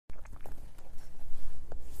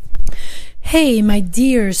Hey, my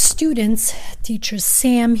dear students, teacher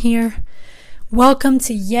Sam here. Welcome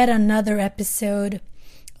to yet another episode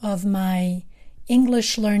of my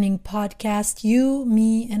English learning podcast, You,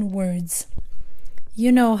 Me, and Words.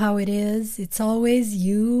 You know how it is. It's always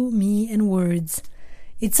you, me, and words.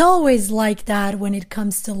 It's always like that when it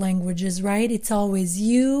comes to languages, right? It's always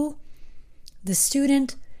you, the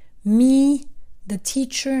student, me, the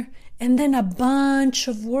teacher, and then a bunch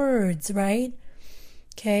of words, right?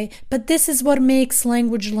 Okay, but this is what makes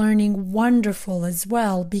language learning wonderful as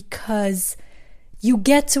well, because you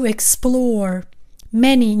get to explore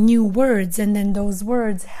many new words, and then those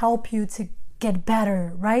words help you to get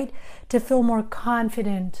better, right? To feel more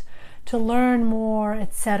confident, to learn more,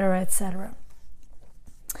 etc., etc.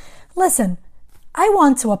 Listen, I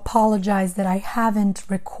want to apologize that I haven't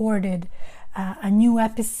recorded a new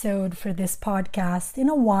episode for this podcast in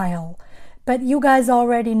a while. But you guys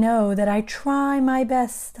already know that I try my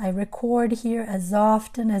best. I record here as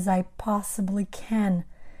often as I possibly can.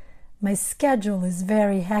 My schedule is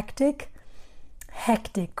very hectic.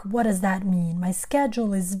 Hectic, what does that mean? My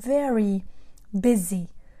schedule is very busy.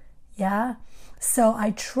 Yeah? So I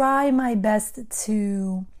try my best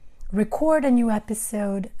to record a new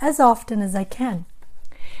episode as often as I can.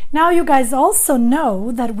 Now you guys also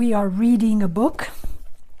know that we are reading a book.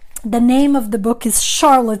 The name of the book is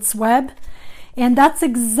Charlotte's Web. And that's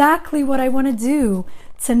exactly what I want to do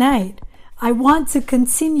tonight. I want to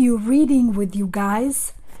continue reading with you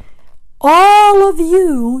guys. All of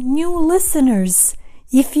you new listeners,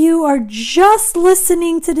 if you are just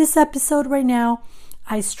listening to this episode right now,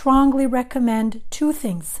 I strongly recommend two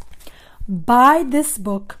things. Buy this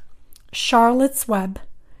book, Charlotte's Web.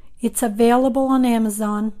 It's available on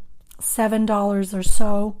Amazon, $7 or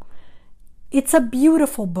so. It's a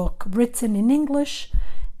beautiful book written in English.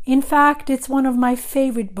 In fact, it's one of my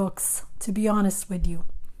favorite books, to be honest with you.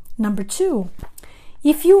 Number two,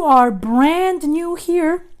 if you are brand new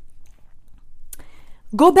here,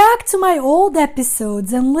 go back to my old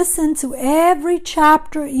episodes and listen to every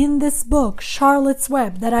chapter in this book, Charlotte's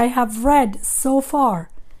Web, that I have read so far.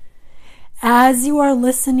 As you are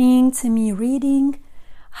listening to me reading,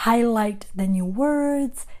 highlight the new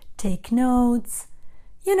words, take notes.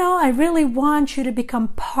 You know, I really want you to become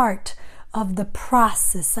part of the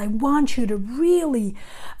process. I want you to really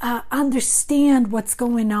understand what's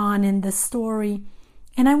going on in the story.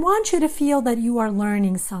 And I want you to feel that you are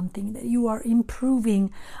learning something, that you are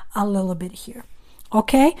improving a little bit here.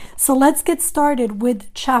 Okay, so let's get started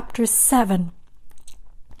with chapter 7.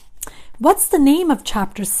 What's the name of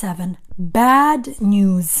chapter 7? Bad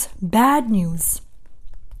News. Bad News.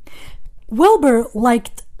 Wilbur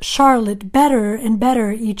liked Charlotte better and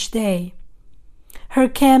better each day. Her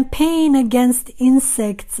campaign against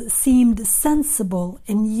insects seemed sensible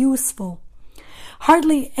and useful.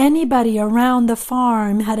 Hardly anybody around the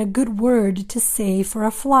farm had a good word to say for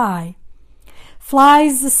a fly.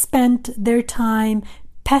 Flies spent their time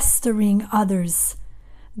pestering others.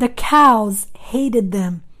 The cows hated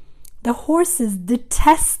them. The horses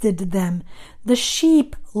detested them. The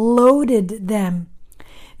sheep loathed them.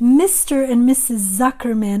 Mr. and Mrs.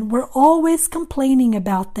 Zuckerman were always complaining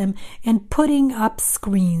about them and putting up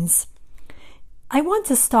screens. I want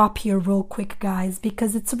to stop here real quick, guys,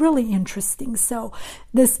 because it's really interesting. So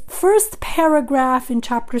this first paragraph in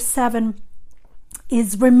chapter 7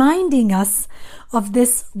 is reminding us of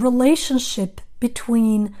this relationship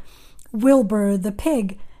between Wilbur the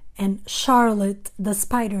pig and Charlotte the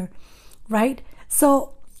spider, right?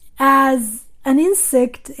 So as an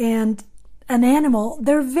insect and an animal,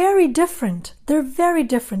 they're very different. They're very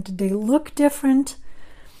different. They look different.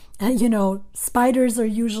 Spiders are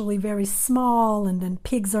usually very small, and then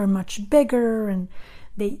pigs are much bigger, and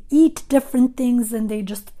they eat different things, and they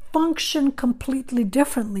just function completely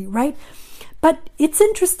differently, right? But it's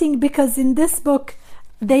interesting because in this book,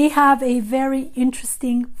 they have a very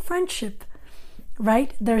interesting friendship,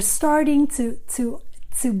 right? They're starting to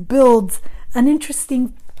build an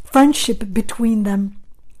interesting friendship between them.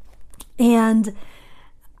 And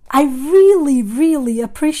I really, really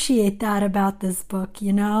appreciate that about this book,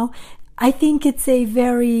 I think it's a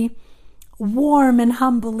very warm and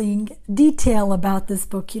humbling detail about this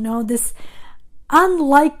book, this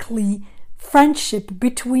unlikely friendship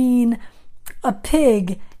between a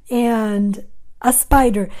pig and a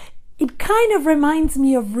spider. It kind of reminds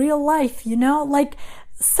me of real life, like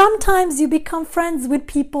sometimes you become friends with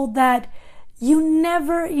people that you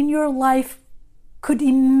never in your life could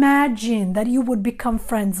imagine that you would become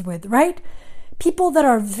friends with, right? People that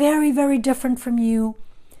are very, very different from you,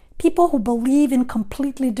 people who believe in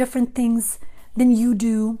completely different things than you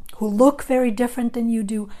do, who look very different than you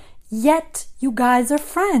do. yet you guys are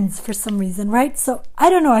friends for some reason, right? So I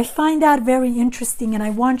don't know. I find that very interesting, and I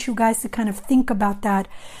want you guys to kind of think about that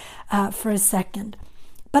for a second.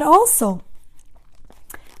 But also,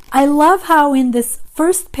 I love how in this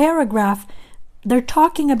first paragraph, they're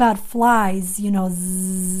talking about flies, the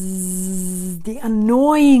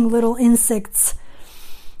annoying little insects.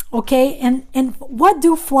 Okay, and what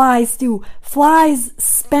do flies do? Flies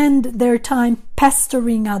spend their time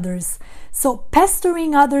pestering others. So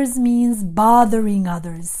pestering others means bothering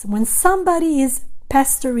others. When somebody is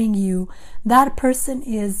pestering you, that person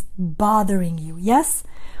is bothering you. Yes?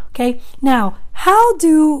 Okay, now, how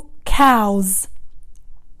do cows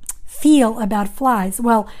feel about flies?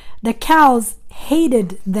 Well, the cows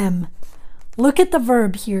hated them. Look at the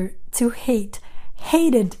verb here, to hate.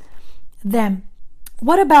 Hated them.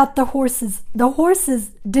 What about the horses? The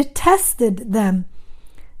horses detested them.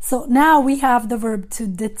 So now we have the verb to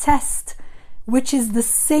detest, which has the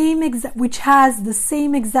same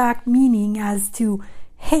exact meaning as to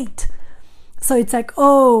hate. So it's like,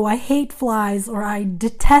 oh, I hate flies, or I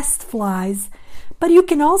detest flies. But you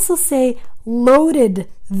can also say loathed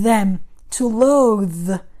them. To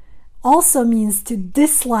loathe also means to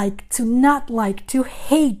dislike, to not like, to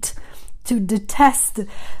hate, to detest.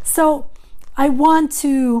 So I want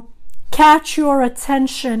to catch your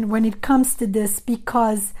attention when it comes to this,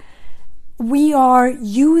 because we are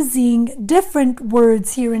using different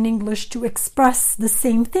words here in English to express the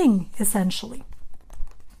same thing, essentially.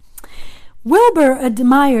 Wilbur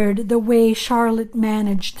admired the way Charlotte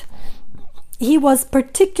managed. He was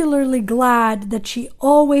particularly glad that she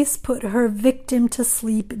always put her victim to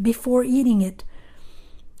sleep before eating it.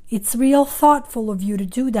 "It's real thoughtful of you to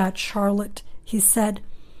do that, Charlotte," he said.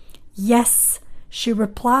 "Yes," she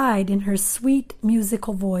replied in her sweet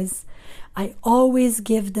musical voice. "I always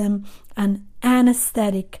give them an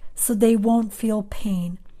anesthetic so they won't feel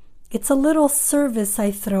pain. It's a little service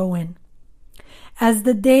I throw in." As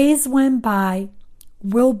the days went by,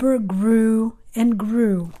 Wilbur grew and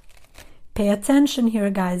grew. Pay attention here,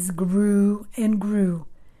 guys. Grew and grew.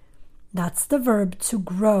 That's the verb to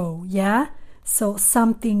grow, yeah? So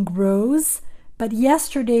something grows, but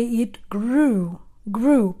yesterday it grew.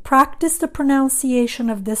 Grew. Practice the pronunciation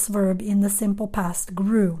of this verb in the simple past.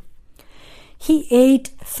 Grew. He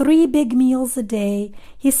ate 3 big meals a day.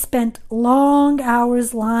 He spent long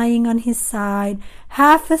hours lying on his side,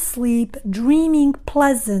 half asleep, dreaming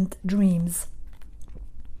pleasant dreams.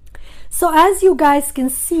 So as you guys can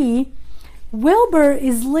see, Wilbur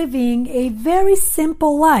is living a very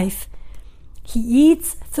simple life. He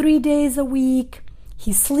eats 3 days a week.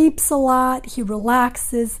 He sleeps a lot. He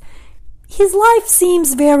relaxes. His life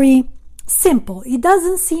seems very simple. It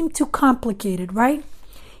doesn't seem too complicated, right?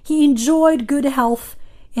 He enjoyed good health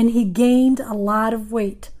and he gained a lot of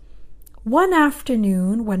weight. One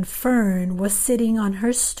afternoon, when Fern was sitting on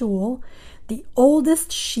her stool, the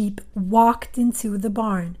oldest sheep walked into the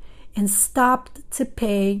barn and stopped to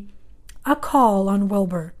pay a call on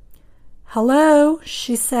Wilbur. "Hello,"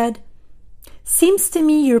 she said. "Seems to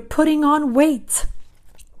me you're putting on weight."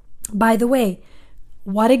 By the way,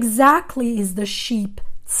 what exactly is the sheep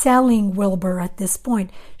telling Wilbur at this point?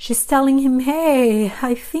 She's telling him, "Hey,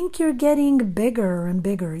 I think you're getting bigger and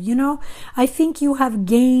bigger. I think you have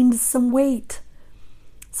gained some weight."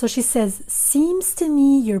 So she says, "Seems to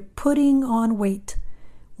me you're putting on weight."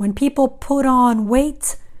 When people put on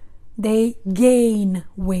weight, they gain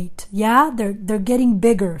weight. Yeah, they're getting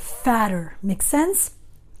bigger, fatter. Make sense?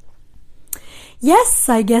 "Yes,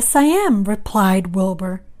 I guess I am," replied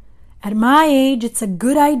Wilbur. "At my age, it's a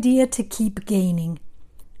good idea to keep gaining."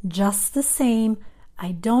 "Just the same,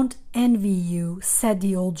 I don't envy you," said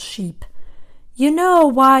the old sheep. "You know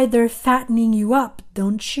why they're fattening you up,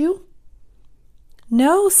 don't you?"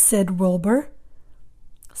 "No," said Wilbur.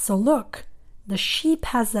 So look, the sheep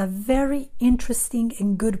has a very interesting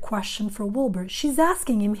and good question for Wilbur. She's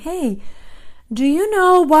asking him, "Hey, do you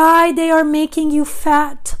know why they are making you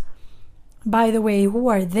fat?" By the way, who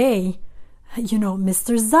are they?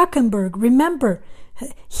 Mr. Zuckerberg. Remember,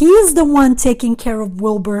 he is the one taking care of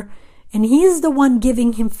Wilbur, and he is the one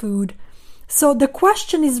giving him food. So the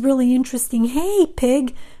question is really interesting. "Hey,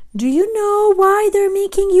 pig, do you know why they're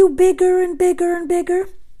making you bigger and bigger and bigger?"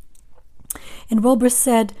 And Wilbur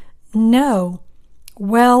said, "No."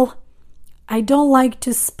 "Well, I don't like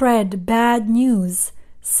to spread bad news,"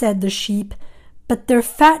 said the sheep, "but they're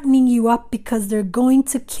fattening you up because they're going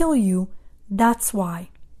to kill you. That's why."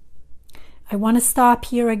 I want to stop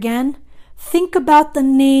here again. Think about the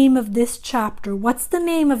name of this chapter. What's the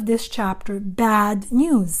name of this chapter? Bad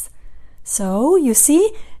news. So, you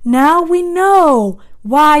see, now we know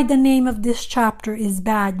why the name of this chapter is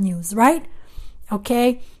bad news, right?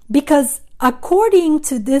 Okay, because according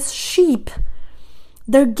to this sheep,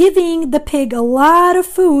 they're giving the pig a lot of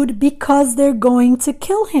food because they're going to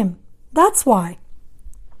kill him. That's why.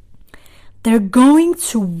 They're going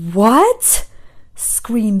to what?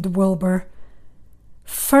 Screamed Wilbur.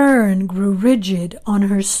 Fern grew rigid on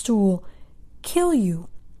her stool. Kill you.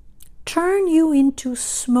 Turn you into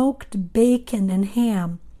smoked bacon and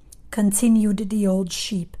ham, continued the old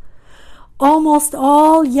sheep. Almost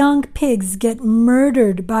all young pigs get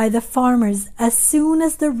murdered by the farmers as soon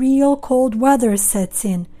as the real cold weather sets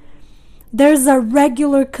in. There's a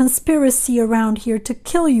regular conspiracy around here to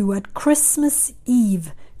kill you at Christmas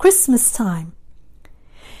Eve, Christmas time.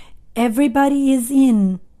 Everybody is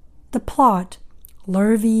in the plot.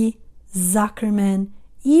 Lurvy, Zuckerman,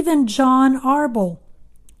 even John Arbel.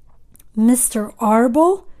 Mr.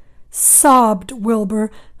 Arbel? Sobbed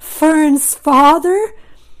Wilbur. Fern's father?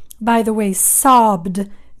 By the way, sobbed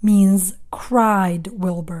means cried,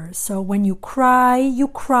 Wilbur. So when you cry, you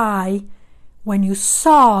cry. When you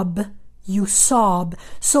sob, you sob.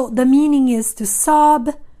 So the meaning is to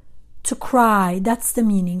sob, to cry. That's the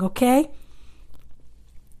meaning, okay?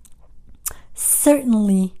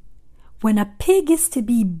 Certainly, when a pig is to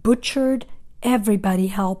be butchered, everybody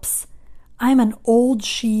helps. I'm an old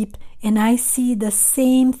sheep and I see the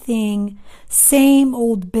same thing, same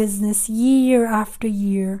old business year after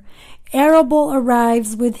year. Arable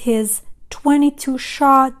arrives with his 22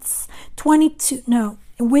 shots,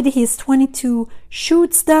 with his 22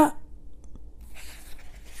 shoots the...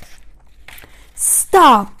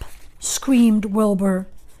 Stop, screamed Wilbur.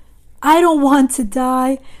 I don't want to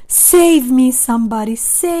die. Save me, somebody,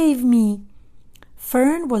 save me.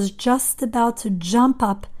 Fern was just about to jump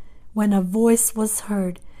up when a voice was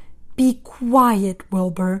heard. Be quiet,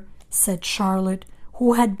 Wilbur, said Charlotte,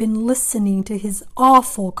 who had been listening to this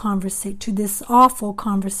awful conversation.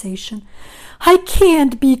 I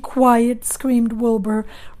can't be quiet, screamed Wilbur,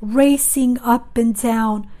 racing up and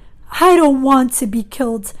down. I don't want to be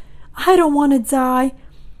killed. I don't want to die.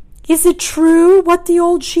 Is it true what the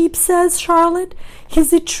old sheep says, Charlotte?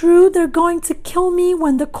 Is it true they're going to kill me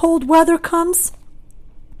when the cold weather comes?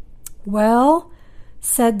 Well,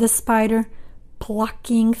 said the spider,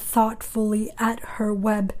 plucking thoughtfully at her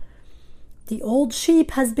web. The old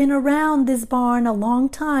sheep has been around this barn a long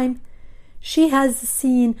time. She has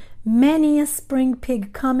seen many a spring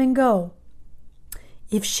pig come and go.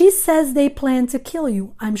 If she says they plan to kill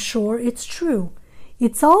you, I'm sure it's true.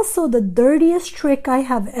 It's also the dirtiest trick I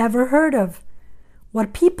have ever heard of.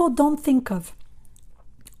 What people don't think of.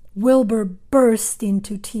 Wilbur burst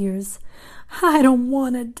into tears. I don't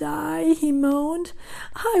want to die, he moaned.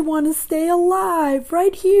 I want to stay alive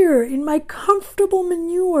right here in my comfortable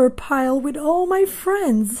manure pile with all my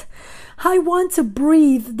friends. I want to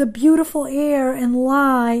breathe the beautiful air and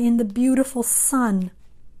lie in the beautiful sun.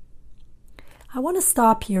 I want to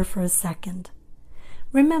stop here for a second.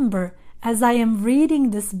 Remember, as I am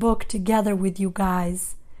reading this book together with you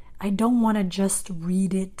guys, I don't want to just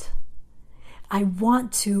read it. I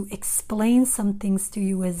want to explain some things to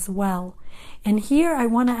you as well. And here I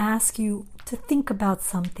want to ask you to think about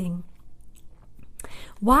something.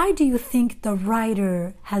 Why do you think the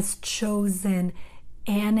writer has chosen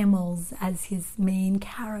animals as his main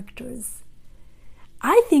characters?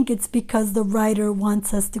 I think it's because the writer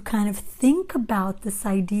wants us to kind of think about this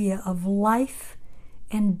idea of life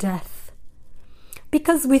and death.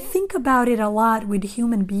 Because we think about it a lot with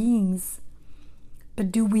human beings.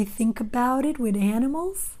 But do we think about it with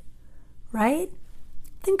animals? Right?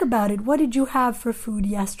 Think about it. What did you have for food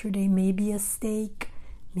yesterday? Maybe a steak,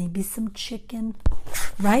 maybe some chicken,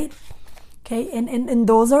 right? Okay, and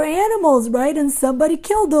those are animals, right? And somebody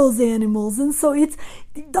killed those animals. And so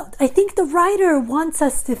I think the writer wants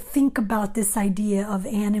us to think about this idea of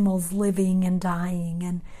animals living and dying.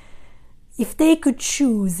 And if they could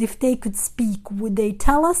choose, if they could speak, would they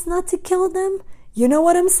tell us not to kill them? You know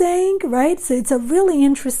what I'm saying, right? So it's a really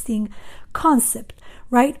interesting concept,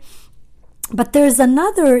 right? But there's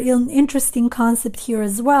another interesting concept here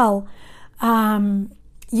as well.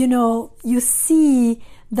 You see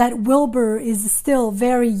that Wilbur is still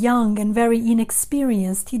very young and very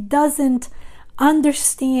inexperienced. He doesn't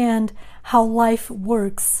understand how life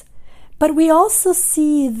works. But we also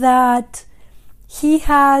see that he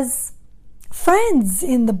has friends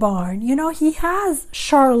in the barn. He has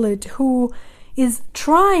Charlotte, who is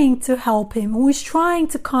trying to help him, who is trying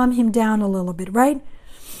to calm him down a little bit, right?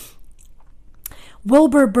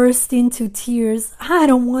 Wilbur burst into tears. I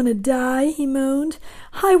don't want to die, he moaned.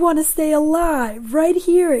 I want to stay alive, right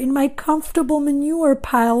here in my comfortable manure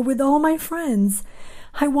pile with all my friends.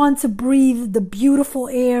 I want to breathe the beautiful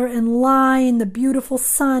air and lie in the beautiful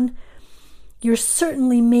sun. You're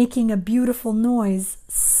certainly making a beautiful noise,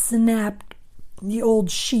 snapped the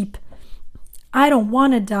old sheep. I don't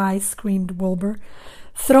want to die, screamed Wilbur,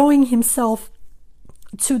 throwing himself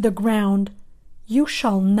to the ground. You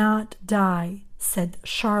shall not die, said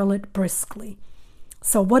Charlotte briskly.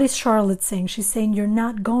 So what is Charlotte saying? She's saying you're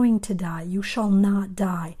not going to die. You shall not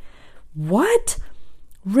die. What?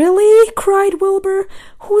 Really? Cried Wilbur.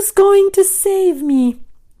 Who's going to save me?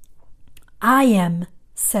 I am,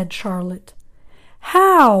 said Charlotte.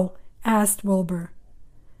 How? Asked Wilbur.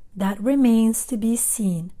 That remains to be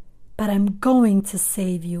seen, but I'm going to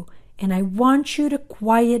save you, and I want you to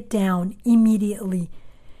quiet down immediately.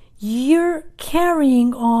 You're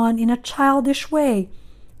carrying on in a childish way.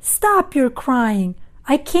 Stop your crying.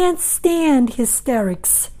 I can't stand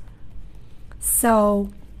hysterics.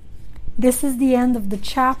 So, this is the end of the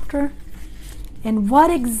chapter. And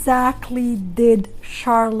what exactly did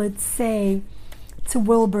Charlotte say to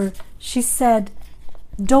Wilbur? She said,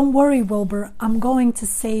 don't worry, Wilbur, I'm going to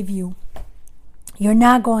save you. You're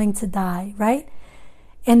not going to die, right?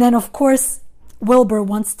 And then, of course, Wilbur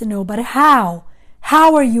wants to know, but how?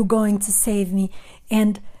 How are you going to save me?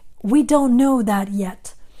 And we don't know that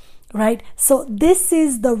yet, right? So this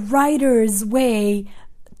is the writer's way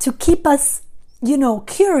to keep us,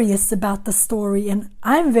 curious about the story. And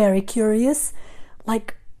I'm very curious,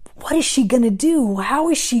 like, what is she going to do? How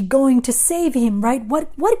is she going to save him, right?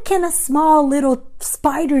 What can a small little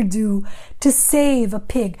spider do to save a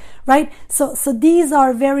pig, right? So these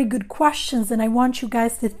are very good questions, and I want you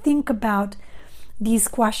guys to think about these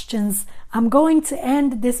questions. I'm going to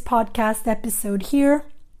end this podcast episode here.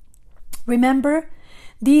 Remember,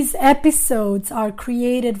 these episodes are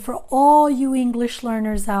created for all you English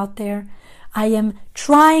learners out there. I am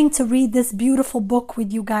trying to read this beautiful book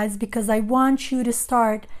with you guys because I want you to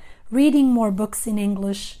start reading more books in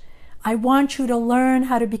English. I want you to learn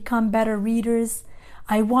how to become better readers.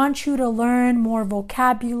 I want you to learn more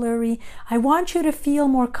vocabulary. I want you to feel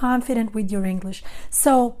more confident with your English.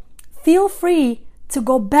 So feel free to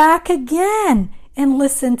go back again and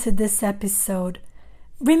listen to this episode.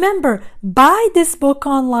 Remember, buy this book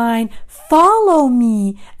online. Follow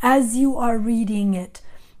me as you are reading it.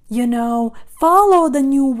 Follow the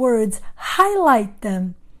new words, highlight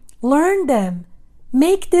them, learn them.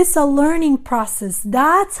 Make this a learning process.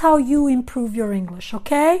 That's how you improve your English,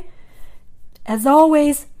 okay? As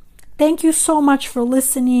always, thank you so much for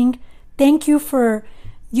listening. Thank you for,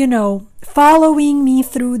 following me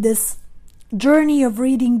through this journey of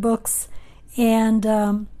reading books. And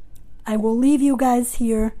I will leave you guys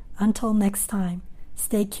here until next time.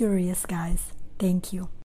 Stay curious, guys. Thank you.